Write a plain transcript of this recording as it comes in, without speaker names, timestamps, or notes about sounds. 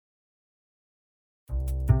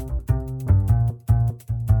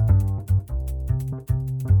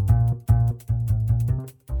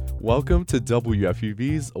Welcome to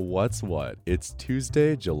WFUV's What's What. It's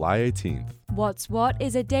Tuesday, July 18th. What's What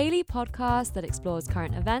is a daily podcast that explores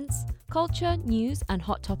current events, culture, news, and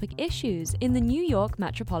hot topic issues in the New York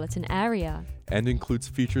metropolitan area. And includes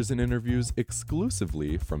features and interviews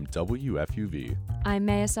exclusively from WFUV. I'm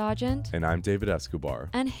Maya Sargent. And I'm David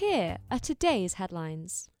Escobar. And here are today's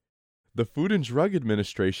headlines. The Food and Drug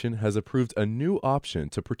Administration has approved a new option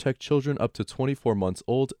to protect children up to 24 months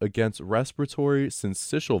old against respiratory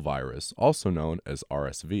syncytial virus, also known as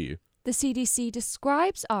RSV. The CDC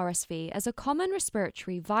describes RSV as a common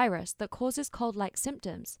respiratory virus that causes cold-like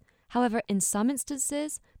symptoms. However, in some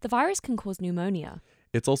instances, the virus can cause pneumonia.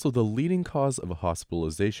 It's also the leading cause of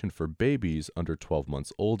hospitalization for babies under 12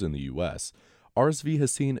 months old in the U.S. RSV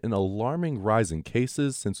has seen an alarming rise in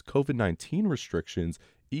cases since COVID-19 restrictions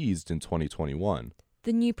eased in 2021.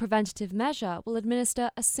 The new preventative measure will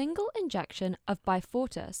administer a single injection of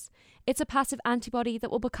Beyfortus. It's a passive antibody that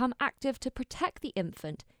will become active to protect the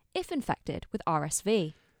infant if infected with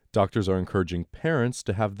RSV. Doctors are encouraging parents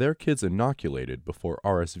to have their kids inoculated before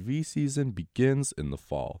RSV season begins in the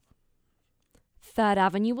fall. Third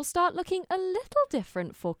Avenue will start looking a little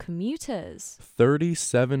different for commuters.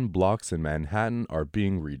 37 blocks in Manhattan are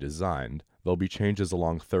being redesigned. There'll be changes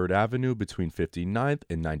along 3rd Avenue between 59th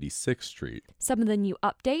and 96th Street. Some of the new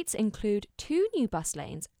updates include 2 new bus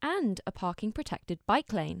lanes and a parking-protected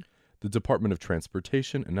bike lane. The Department of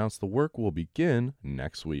Transportation announced the work will begin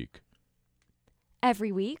next week.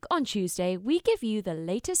 Every week on Tuesday, we give you the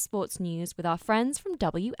latest sports news with our friends from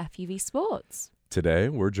WFUV Sports. Today,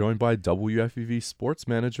 we're joined by WFUV Sports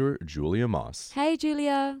Manager Julia Moss. Hey,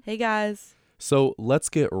 Julia. Hey, guys. So let's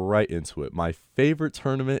get right into it. My favorite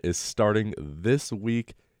tournament is starting this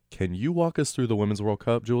week. Can you walk us through the Women's World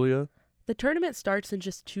Cup, Julia? The tournament starts in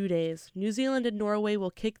just 2 days. New Zealand and Norway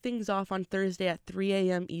will kick things off on Thursday at 3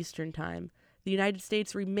 a.m. Eastern Time. The United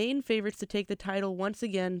States remain favorites to take the title once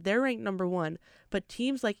again. They're ranked number 1, but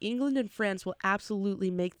teams like England and France will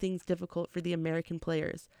absolutely make things difficult for the American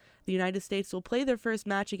players. The United States will play their first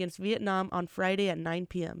match against Vietnam on Friday at 9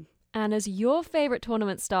 p.m. And as your favorite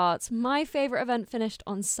tournament starts, my favorite event finished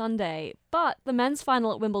on Sunday. But the men's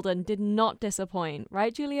final at Wimbledon did not disappoint,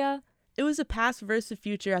 right, Julia? It was a past versus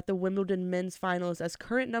future at the Wimbledon men's finals as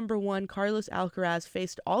current number 1 Carlos Alcaraz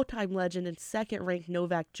faced all-time legend and second-ranked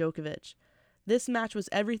Novak Djokovic. This match was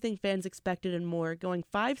everything fans expected and more, going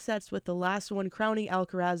 5 sets with the last one crowning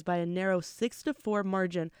Alcaraz by a narrow 6-4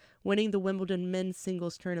 margin, winning the Wimbledon men's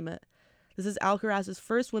singles tournament. This is Alcaraz's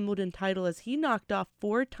first Wimbledon title as he knocked off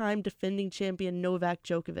 4-time defending champion Novak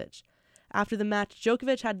Djokovic. After the match,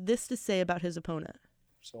 Djokovic had this to say about his opponent.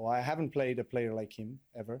 So I haven't played a player like him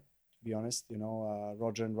ever, to be honest.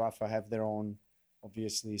 Roger and Rafa have their own,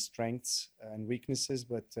 obviously, strengths and weaknesses,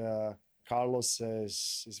 but Carlos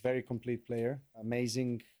is a very complete player,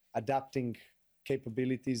 amazing adapting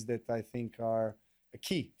capabilities that I think are a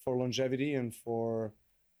key for longevity and for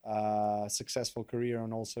a successful career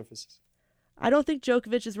on all surfaces. I don't think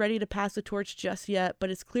Djokovic is ready to pass the torch just yet,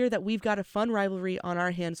 but it's clear that we've got a fun rivalry on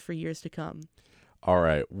our hands for years to come. All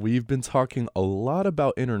right, we've been talking a lot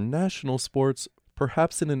about international sports,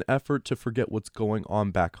 perhaps in an effort to forget what's going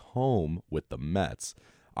on back home with the Mets.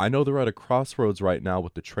 I know they're at a crossroads right now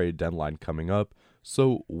with the trade deadline coming up,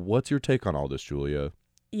 so what's your take on all this, Julia?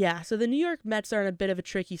 Yeah, so the New York Mets are in a bit of a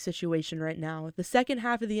tricky situation right now. The second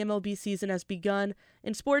half of the MLB season has begun.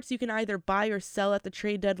 In sports, you can either buy or sell at the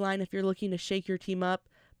trade deadline if you're looking to shake your team up.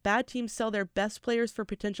 Bad teams sell their best players for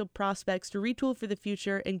potential prospects to retool for the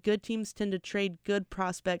future, and good teams tend to trade good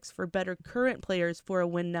prospects for better current players for a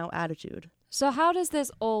win-now attitude. So how does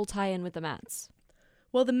this all tie in with the Mets?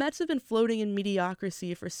 Well, the Mets have been floating in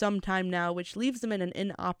mediocrity for some time now, which leaves them in an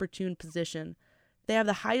inopportune position. They have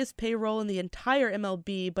the highest payroll in the entire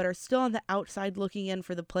MLB, but are still on the outside looking in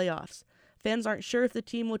for the playoffs. Fans aren't sure if the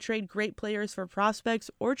team will trade great players for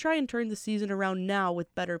prospects or try and turn the season around now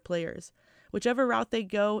with better players. Whichever route they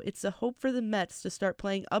go, it's a hope for the Mets to start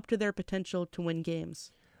playing up to their potential to win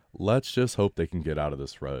games. Let's just hope they can get out of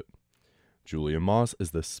this rut. Julia Moss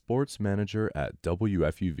is the sports manager at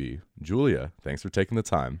WFUV. Julia, thanks for taking the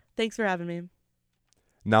time. Thanks for having me.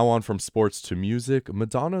 Now on from sports to music,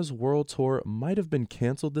 Madonna's world tour might have been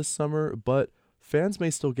canceled this summer, but fans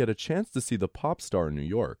may still get a chance to see the pop star in New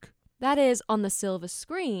York. That is, on the silver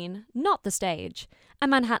screen, not the stage. And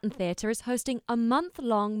Manhattan Theatre is hosting a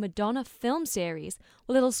month-long Madonna film series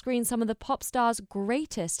where it'll screen some of the pop star's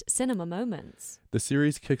greatest cinema moments. The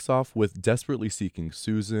series kicks off with Desperately Seeking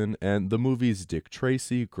Susan, and the movies Dick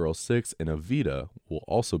Tracy, Girl 6, and Evita will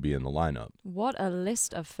also be in the lineup. What a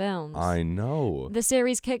list of films. I know. The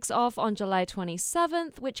series kicks off on July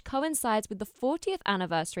 27th, which coincides with the 40th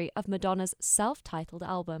anniversary of Madonna's self-titled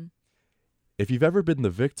album. If you've ever been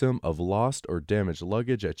the victim of lost or damaged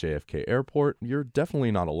luggage at JFK Airport, you're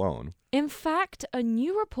definitely not alone. In fact, a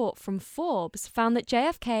new report from Forbes found that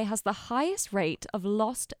JFK has the highest rate of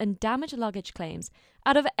lost and damaged luggage claims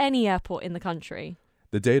out of any airport in the country.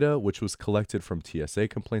 The data, which was collected from TSA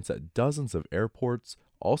complaints at dozens of airports,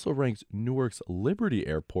 also ranks Newark's Liberty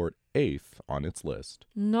Airport 8th on its list.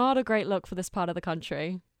 Not a great look for this part of the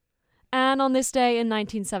country. And on this day in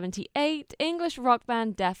 1978, English rock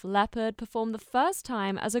band Def Leppard performed the first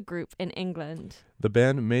time as a group in England. The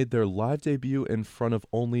band made their live debut in front of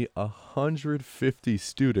only 150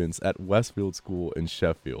 students at Westfield School in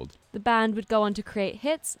Sheffield. The band would go on to create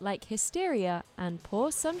hits like Hysteria and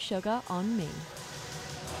Pour Some Sugar on Me.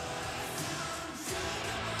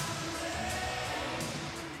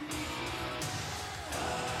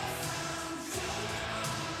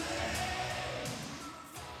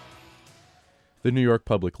 The New York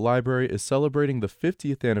Public Library is celebrating the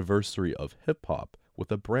 50th anniversary of hip-hop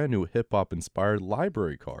with a brand new hip-hop inspired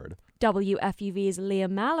library card. WFUV's Leah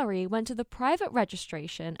Mallory went to the private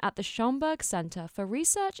registration at the Schomburg Center for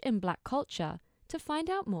Research in Black Culture to find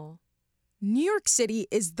out more. New York City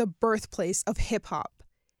is the birthplace of hip-hop.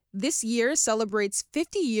 This year celebrates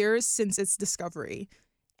 50 years since its discovery.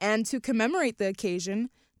 And to commemorate the occasion,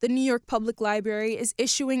 the New York Public Library is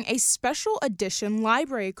issuing a special edition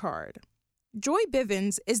library card. Joy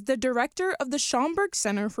Bivens is the director of the Schomburg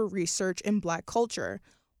Center for Research in Black Culture,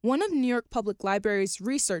 one of New York Public Library's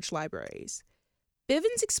research libraries.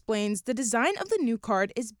 Bivens explains the design of the new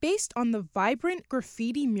card is based on the vibrant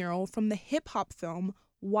graffiti mural from the hip-hop film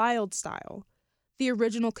Wild Style. The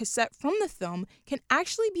original cassette from the film can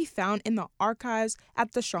actually be found in the archives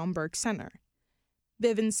at the Schomburg Center.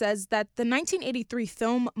 Bivens says that the 1983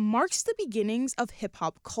 film marks the beginnings of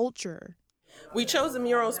hip-hop culture. We chose the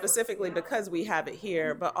mural specifically because we have it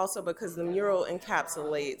here, but also because the mural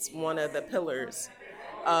encapsulates one of the pillars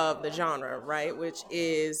of the genre, right, which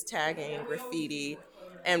is tagging, graffiti,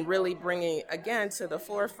 and really bringing, again, to the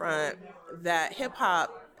forefront that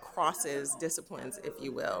hip-hop crosses disciplines, if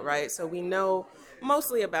you will, right? So we know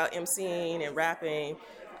mostly about emceeing and rapping,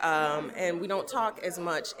 and we don't talk as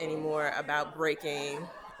much anymore about breaking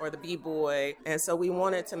or the b-boy, and so we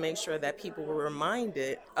wanted to make sure that people were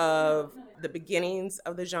reminded of the beginnings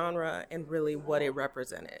of the genre and really what it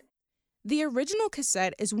represented. The original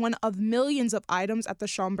cassette is one of millions of items at the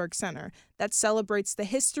Schomburg Center that celebrates the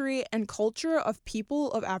history and culture of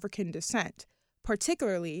people of African descent,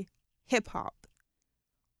 particularly hip-hop.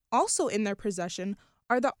 Also in their possession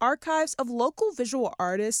are the archives of local visual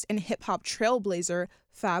artist and hip-hop trailblazer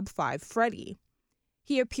Fab Five Freddy.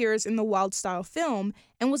 He appears in the Wild Style film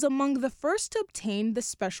and was among the first to obtain the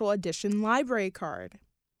special edition library card.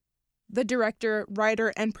 The director,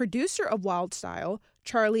 writer, and producer of Wild Style,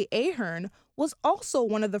 Charlie Ahern, was also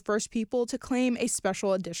one of the first people to claim a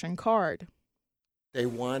special edition card. They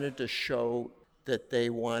wanted to show that they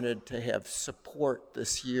wanted to have support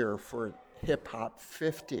this year for Hip Hop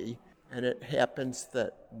 50, and it happens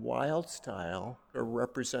that Wild Style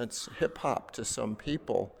represents hip hop to some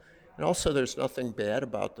people. And also, there's nothing bad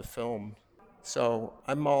about the film. So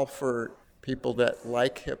I'm all for people that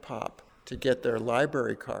like hip-hop to get their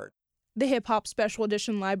library card. The hip-hop special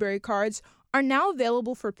edition library cards are now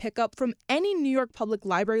available for pickup from any New York Public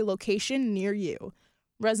Library location near you.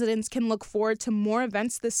 Residents can look forward to more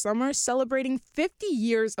events this summer celebrating 50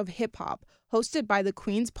 years of hip-hop, hosted by the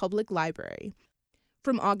Queens Public Library.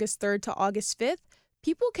 From August 3rd to August 5th,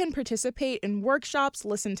 people can participate in workshops,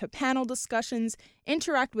 listen to panel discussions,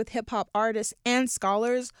 interact with hip-hop artists and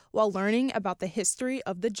scholars while learning about the history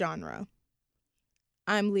of the genre.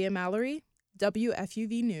 I'm Leah Mallory,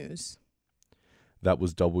 WFUV News. That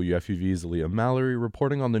was WFUV's Leah Mallory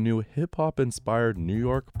reporting on the new hip-hop-inspired New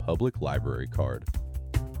York Public Library card.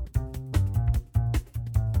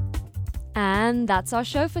 And that's our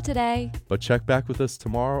show for today. But check back with us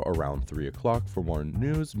tomorrow around 3 o'clock for more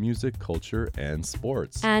news, music, culture, and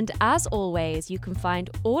sports. And as always, you can find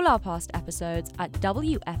all our past episodes at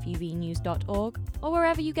WFUVnews.org or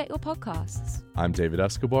wherever you get your podcasts. I'm David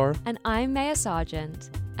Escobar. And I'm Maya Sargent.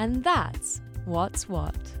 And that's What's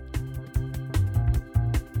What.